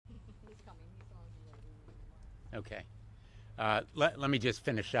Okay. Let me just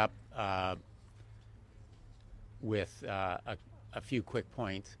finish up with a few quick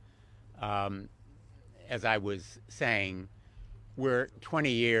points. As I was saying, we're 20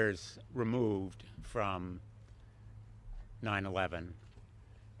 years removed from 9/11,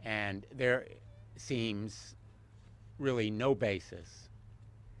 and there seems really no basis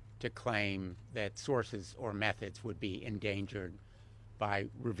to claim that sources or methods would be endangered by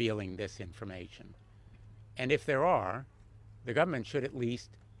revealing this information. And if there are, the government should at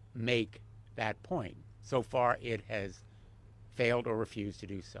least make that point. So far, it has failed or refused to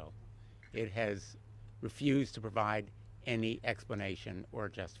do so. It has refused to provide any explanation or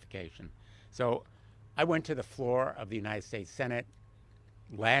justification. So I went to the floor of the United States Senate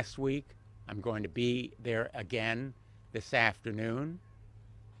last week. I'm going to be there again this afternoon.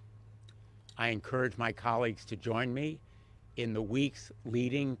 I encourage my colleagues to join me in the weeks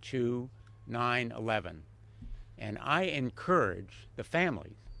leading to 9/11. And I encourage the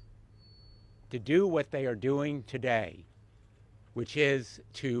families to do what they are doing today, which is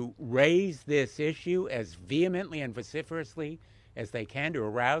to raise this issue as vehemently and vociferously as they can to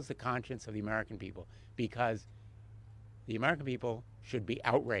arouse the conscience of the American people, because the American people should be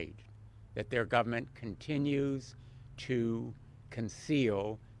outraged that their government continues to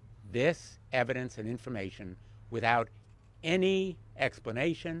conceal this evidence and information without any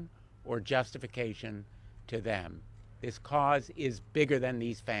explanation or justification to them. This cause is bigger than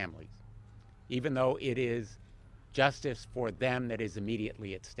these families, even though it is justice for them that is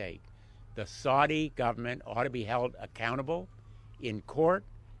immediately at stake. The Saudi government ought to be held accountable in court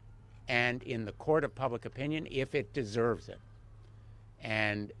and in the court of public opinion if it deserves it.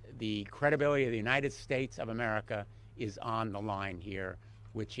 And the credibility of the United States of America is on the line here,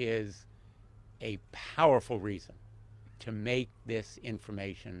 which is a powerful reason to make this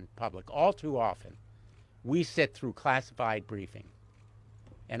information public. All too often, we sit through classified briefings,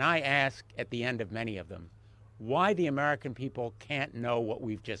 and I ask at the end of many of them why the American people can't know what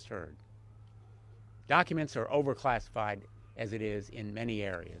we've just heard. Documents are overclassified as it is in many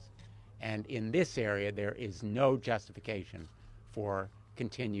areas, and in this area there is no justification for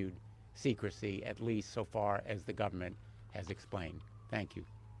continued secrecy, at least so far as the government has explained. Thank you.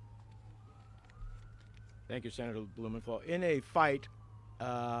 Thank you, Senator Blumenthal. In a fight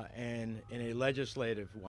and in a legislative